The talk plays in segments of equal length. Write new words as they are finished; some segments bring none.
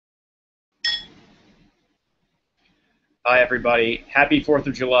Hi, everybody. Happy 4th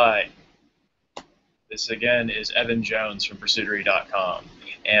of July. This again is Evan Jones from Pursuitery.com.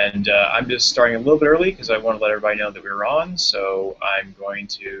 And I'm just starting a little bit early because I want to let everybody know that we were on. So I'm going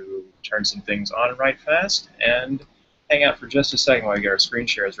to turn some things on right fast and hang out for just a second while we get our screen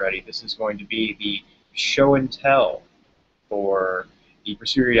shares ready. This is going to be the Show and Tell for the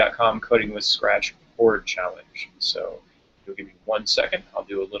Pursuitery.com Coding with Scratch Horde Challenge. So you'll give me 1 second. I'll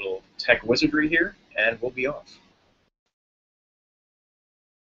do a little tech wizardry here, and we'll be off.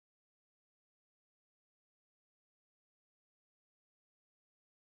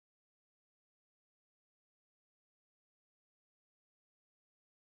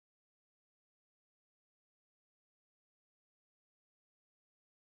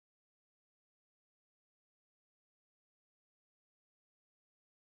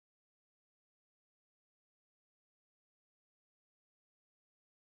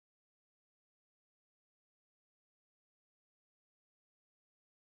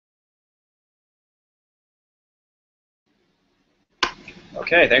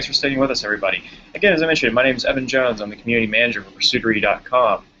 Okay, thanks for staying with us, everybody. Again, as I mentioned, my name is Evan Jones. I'm the community manager for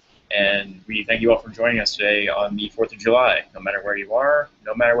Pursuitery.com, and we thank you all for joining us today on the 4th of July. No matter where you are,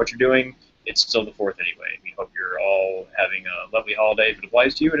 no matter what you're doing, it's still the 4th anyway. We hope you're all having a lovely holiday if it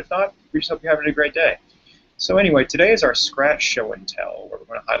applies to you, and if not, we just hope you're having a great day. So anyway, today is our Scratch Show and Tell, where we're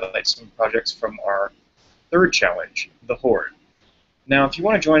going to highlight some projects from our third challenge, the Horde. Now, if you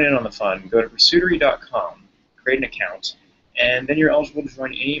want to join in on the fun, go to Pursuitery.com, create an account, and then you're eligible to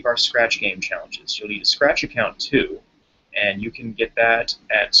join any of our Scratch game challenges. You'll need a Scratch account too, and you can get that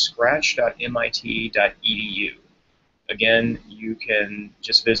at scratch.mit.edu. Again, you can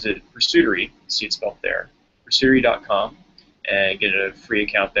just visit Pursuitery, see it spelled there, pursuitery.com, and get a free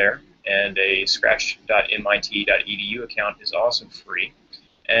account there. And a scratch.mit.edu account is also free.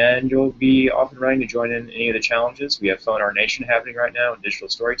 And you'll be off and running to join in any of the challenges. We have Phone Our Nation happening right now in digital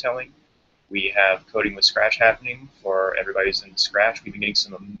storytelling. We have Coding with Scratch happening for everybody who's in Scratch. We've been getting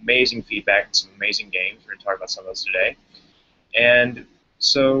some amazing feedback and some amazing games. We're going to talk about some of those today. And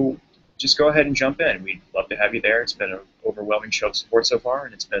so just go ahead and jump in. We'd love to have you there. It's been an overwhelming show of support so far,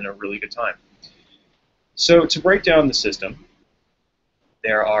 and it's been a really good time. So to break down the system,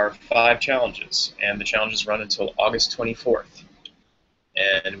 there are 5 challenges, and the challenges run until August 24th.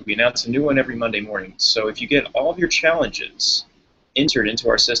 And we announce a new one every Monday morning. So if you get all of your challenges entered into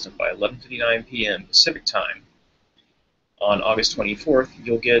our system by 11:59 p.m. Pacific time on August 24th,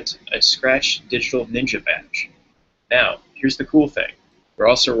 you'll get a Scratch Digital Ninja Badge. Now, here's the cool thing. We're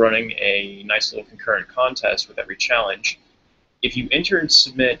also running a nice little concurrent contest with every challenge. If you enter and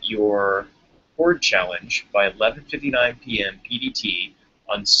submit your Horde challenge by 11:59 p.m. PDT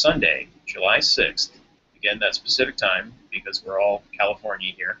on Sunday, July 6th, again, that's Pacific time because we're all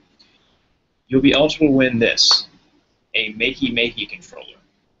California here, you'll be eligible to win this, a Makey controller.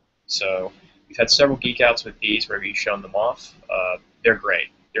 So we've had several geek outs with these where we've shown them off. They're great.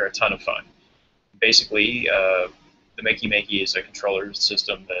 They're a ton of fun. Basically, the Makey is a controller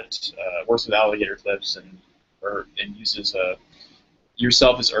system that works with alligator clips and uses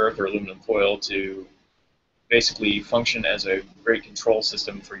yourself as earth or aluminum foil to basically function as a great control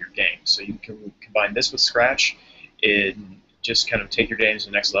system for your game. So you can combine this with Scratch and just kind of take your games to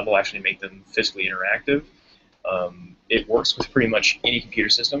the next level, actually make them physically interactive. It works with pretty much any computer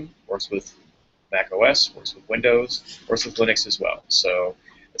system, works with Mac OS, works with Windows, works with Linux as well. So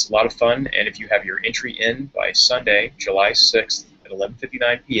it's a lot of fun, and if you have your entry in by Sunday, July 6th at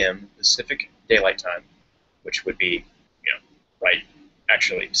 11:59 p.m. Pacific Daylight Time, which would be, right,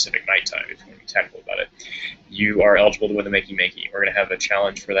 actually Pacific Night Time if you want to be technical about it, you are eligible to win the Makey. We're going to have a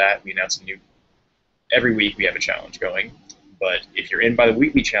challenge for that. We announce every week we have a challenge going, but if you're in by the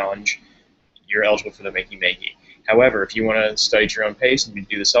weekly challenge, you're eligible for the Makey. However, if you want to study at your own pace and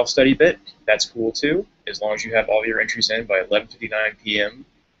do the self-study bit, that's cool too. As long as you have all your entries in by 11:59 p.m.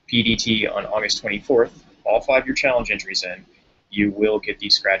 PDT on August 24th, all 5 of your challenge entries in, you will get the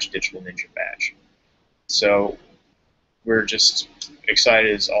Scratch Digital Ninja Badge. So we're just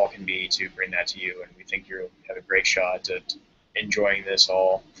excited as all can be to bring that to you, and we think you'll have a great shot at enjoying this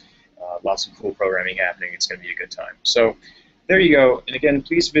all. Lots of cool programming happening. It's going to be a good time. So there you go. And again,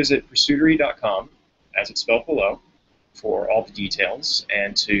 please visit Pursuitery.com, as it's spelled below, for all the details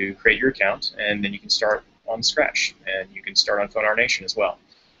and to create your account, and then you can start on Scratch, and you can start on Phone Our Nation as well.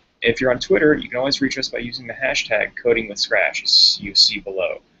 If you're on Twitter, you can always reach us by using the hashtag #CodingWithScratch, as you see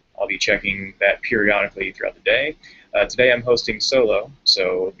below. I'll be checking that periodically throughout the day. Today I'm hosting solo, so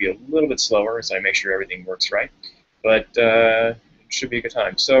it'll be a little bit slower as I make sure everything works right, but it should be a good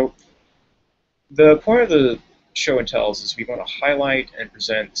time. So the point of the Show and Tells is we want to highlight and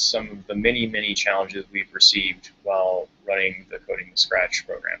present some of the many, many challenges we've received while running the Coding with Scratch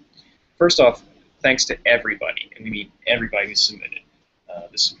program. First off, thanks to everybody, and we mean everybody who submitted.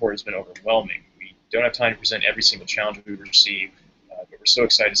 The support has been overwhelming. We don't have time to present every single challenge we've received, but we're so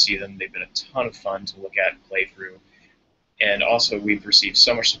excited to see them. They've been a ton of fun to look at and play through. And also, we've received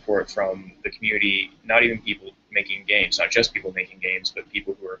so much support from the community, not even people making games, not just people making games, but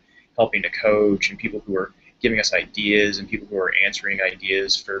people who are helping to coach and people who are giving us ideas and people who are answering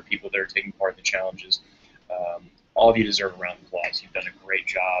ideas for people that are taking part in the challenges. All of you deserve a round of applause. You've done a great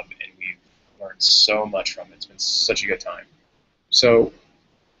job, and we've learned so much from it. It's been such a good time. So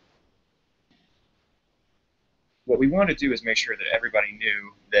what we want to do is make sure that everybody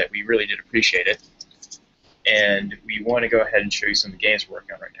knew that we really did appreciate it, and we want to go ahead and show you some of the games we're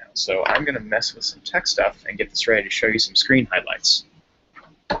working on right now. So I'm going to mess with some tech stuff and get this ready to show you some screen highlights.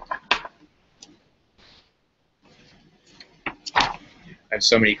 I have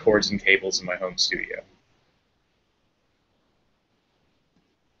so many cords and cables in my home studio.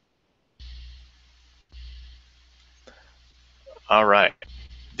 All right,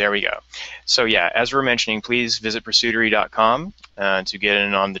 there we go. So yeah, as we're mentioning, please visit Pursuitery.com to get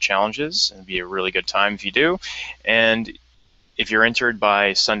in on the challenges. It'll be a really good time if you do. And if you're entered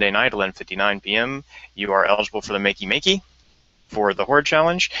by Sunday night, 11:59 p.m., you are eligible for the Makey Makey for the Horde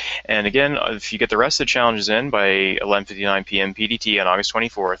challenge. And again, if you get the rest of the challenges in by 11:59 p.m. PDT on August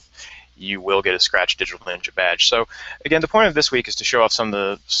 24th, you will get a Scratch Digital Ninja badge. So again, the point of this week is to show off some of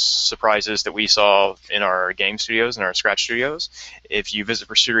the surprises that we saw in our game studios and our Scratch studios. If you visit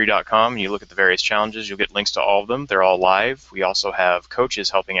Pursuitery.com and you look at the various challenges, you'll get links to all of them. They're all live. We also have coaches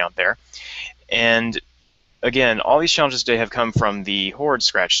helping out there. And again, all these challenges today have come from the Horde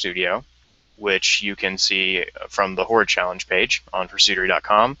Scratch Studio, which you can see from the Horde Challenge page on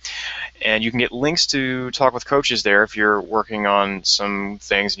Pursuitery.com. And you can get links to talk with coaches there if you're working on some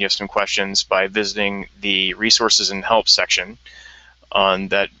things and you have some questions by visiting the Resources and Help section on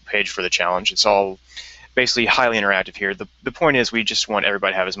that page for the challenge. It's all basically highly interactive here. The point is we just want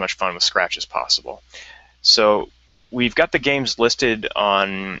everybody to have as much fun with Scratch as possible. So we've got the games listed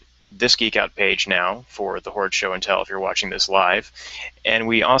on this Geek Out page now for the Horde Show and Tell if you're watching this live. And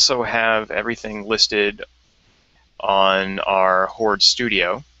we also have everything listed on our Horde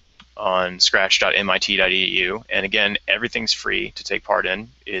Studio on scratch.mit.edu. And again, everything's free to take part in.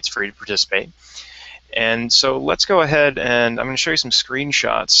 It's free to participate. And so let's go ahead and I'm going to show you some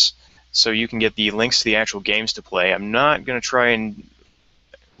screenshots so you can get the links to the actual games to play. I'm not going to try and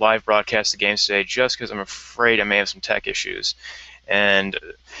live broadcast the games today just because I'm afraid I may have some tech issues. And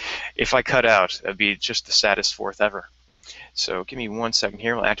if I cut out, that'd be just the saddest fourth ever. So give me 1 second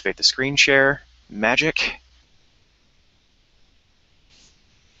here. We'll activate the screen share magic.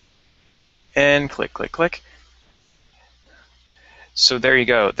 And click, click, click. So there you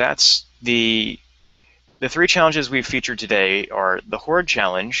go. That's the three challenges we've featured today are the Horde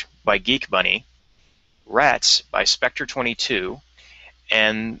Challenge by Geek Bunny, Rats by Spectre22,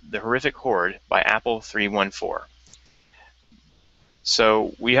 and the Horrific Horde by Apple314.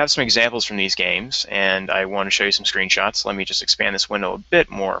 So we have some examples from these games, and I want to show you some screenshots. Let me just expand this window a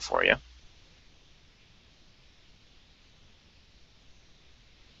bit more for you.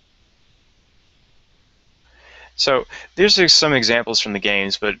 So there's some examples from the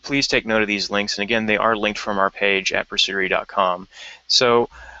games, but please take note of these links. And again, they are linked from our page at Pursuitery.com. So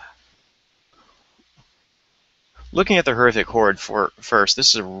looking at the Horrific Horde first, this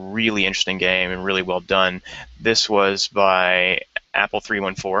is a really interesting game and really well done. This was by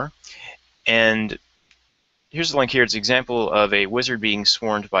Apple314. And here's the link here. It's an example of a wizard being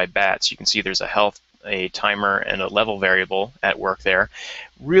swarmed by bats. You can see there's a health, a timer, and a level variable at work there.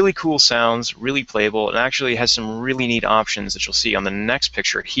 Really cool sounds, really playable, and actually has some really neat options that you'll see on the next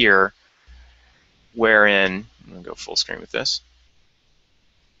picture here, wherein, I'm going to go full screen with this.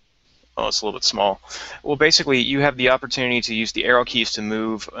 Oh, it's a little bit small. Well, basically, you have the opportunity to use the arrow keys to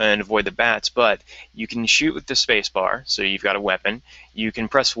move and avoid the bats, but you can shoot with the space bar, so you've got a weapon. You can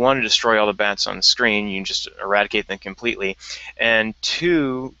press 1 to destroy all the bats on the screen. You can just eradicate them completely. And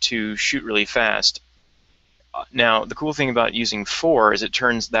 2, to shoot really fast. Now, the cool thing about using 4 is it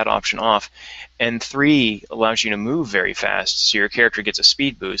turns that option off, and 3 allows you to move very fast, so your character gets a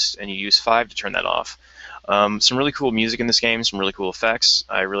speed boost, and you use 5 to turn that off. Some really cool music in this game, some really cool effects.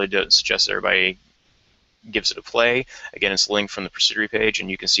 I really do suggest that everybody gives it a play. Again, it's linked from the Pursuitery page, and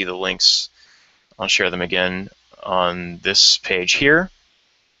you can see the links. I'll share them again on this page here.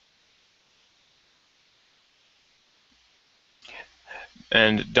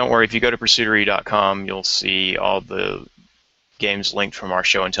 And don't worry, if you go to Pursuitery.com, you'll see all the games linked from our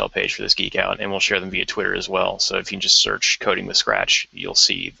Show and Tell page for this Geek Out, and we'll share them via Twitter as well. So if you can just search Coding with Scratch, you'll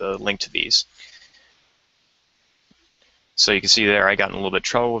see the link to these. So you can see there I got in a little bit of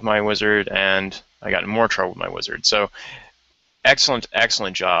trouble with my wizard, and I got in more trouble with my wizard. So excellent,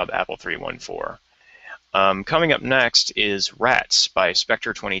 excellent job, Apple 314. Coming up next is Rats by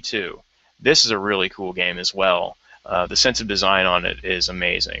Spectre22. This is a really cool game as well. The sense of design on it is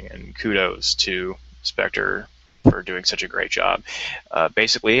amazing, and kudos to Spectre for doing such a great job.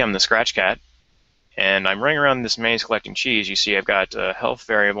 Basically, I'm the Scratch Cat, and I'm running around this maze collecting cheese. You see I've got a health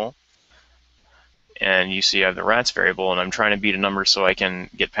variable, and you see I have the rats variable, and I'm trying to beat a number so I can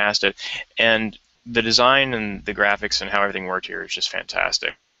get past it. And the design and the graphics and how everything worked here is just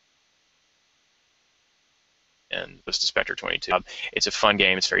fantastic. And this is Spectre22. It's a fun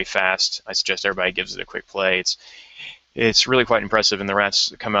game. It's very fast. I suggest everybody gives it a quick play. It's really quite impressive, and the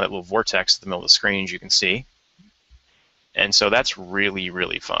rats come out of that little vortex at the middle of the screen, as you can see. And so that's really,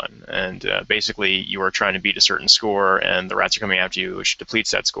 really fun. And basically, you are trying to beat a certain score, and the rats are coming after you, which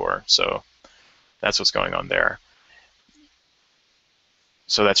depletes that score. So that's what's going on there.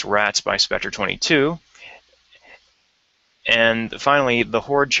 So that's Rats by Spectre22. And finally, the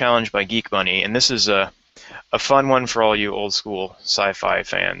Horde Challenge by Geek Bunny. And this is a fun one for all you old school sci-fi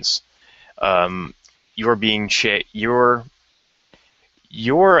fans.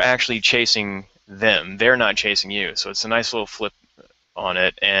 You're actually chasing them. They're not chasing you. So it's a nice little flip on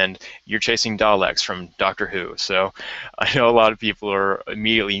it, and you're chasing Daleks from Doctor Who. So I know a lot of people are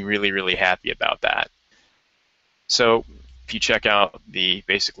immediately really, really happy about that. So if you check out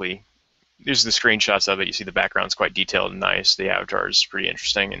basically, there's the screenshots of it. You see the background's quite detailed and nice. The avatar is pretty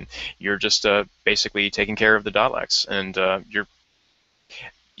interesting, and you're just basically taking care of the Daleks. And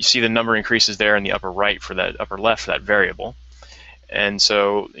you see the number increases there in the upper right for that upper left for that variable. And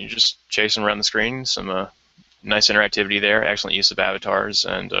so you're just chasing around the screen. Some nice interactivity there. Excellent use of avatars,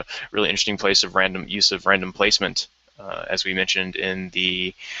 and a really interesting use of random placement, as we mentioned in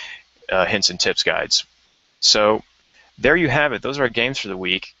the hints and tips guides. So there you have it. Those are our games for the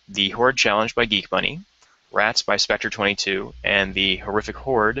week. The Horde Challenge by Geek Bunny, Rats by Spectre22, and the Horrific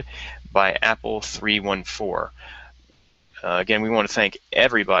Horde by Apple 314. Again, we want to thank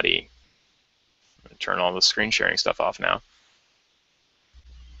everybody. I'm going to turn all the screen sharing stuff off now.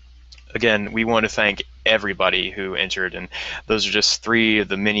 Again, we want to thank everybody who entered, and those are just 3 of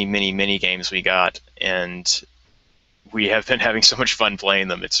the many, many, many games we got, and we have been having so much fun playing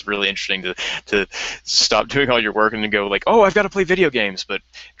them. It's really interesting to stop doing all your work and to go like, oh, I've got to play video games. But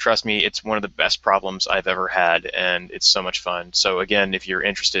trust me, it's one of the best problems I've ever had, and it's so much fun. So again, if you're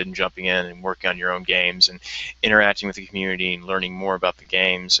interested in jumping in and working on your own games and interacting with the community and learning more about the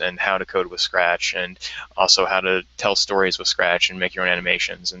games and how to code with Scratch, and also how to tell stories with Scratch and make your own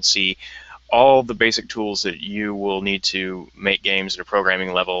animations and see all the basic tools that you will need to make games at a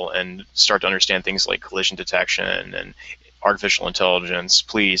programming level and start to understand things like collision detection and artificial intelligence,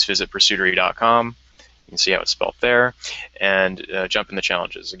 please visit Pursuitery.com. You can see how it's spelled there, and jump in the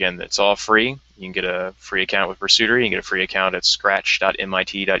challenges. Again, it's all free. You can get a free account with Pursuitery. You can get a free account at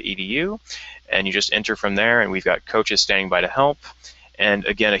scratch.mit.edu, and you just enter from there, and we've got coaches standing by to help. And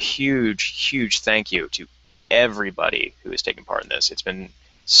again, a huge, huge thank you to everybody who has taken part in this. It's been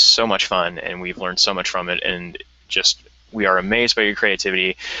so much fun, and we've learned so much from it, and just we are amazed by your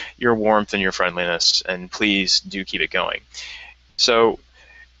creativity, your warmth, and your friendliness, and please do keep it going. So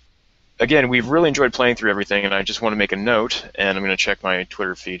again, we've really enjoyed playing through everything, and I just want to make a note, and I'm going to check my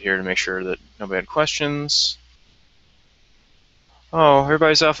Twitter feed here to make sure that nobody had questions. Oh,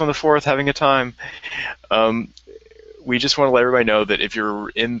 everybody's off on the 4th having a time. We just want to let everybody know that if you're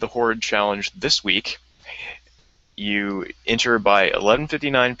in the Horde Challenge this week, you enter by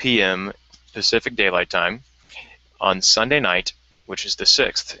 11:59 p.m. Pacific Daylight Time on Sunday night, which is the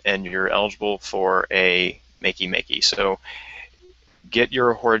 6th, and you're eligible for a Makey. So get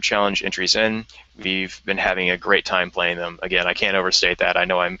your Horde Challenge entries in. We've been having a great time playing them. Again, I can't overstate that. I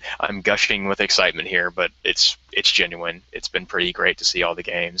know I'm gushing with excitement here, but it's genuine. It's been pretty great to see all the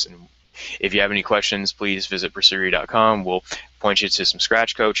games. And if you have any questions, please visit Pursuitery.com. We'll point you to some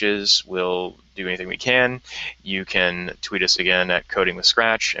Scratch coaches. We'll do anything we can. You can tweet us again at Coding with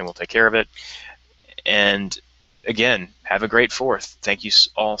Scratch, and we'll take care of it. And again, have a great 4th. Thank you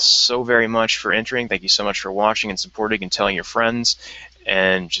all so very much for entering. Thank you so much for watching and supporting and telling your friends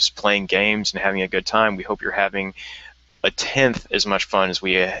and just playing games and having a good time. We hope you're having a 10th as much fun as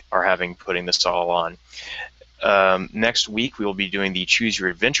we are having putting this all on. Next week, we will be doing the Choose Your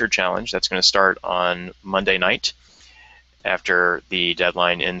Adventure Challenge. That's going to start on Monday night. after the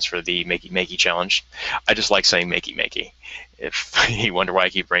deadline ends for the Makey Makey challenge. I just like saying Makey Makey, if you wonder why I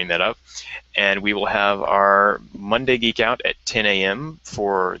keep bringing that up. And we will have our Monday Geek Out at 10 a.m.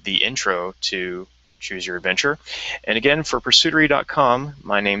 for the intro to Choose Your Adventure. And again, for Pursuitery.com,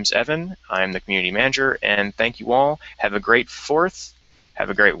 my name's Evan. I'm the community manager, and thank you all. Have a great 4th. Have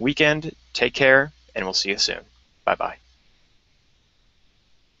a great weekend. Take care, and we'll see you soon. Bye-bye.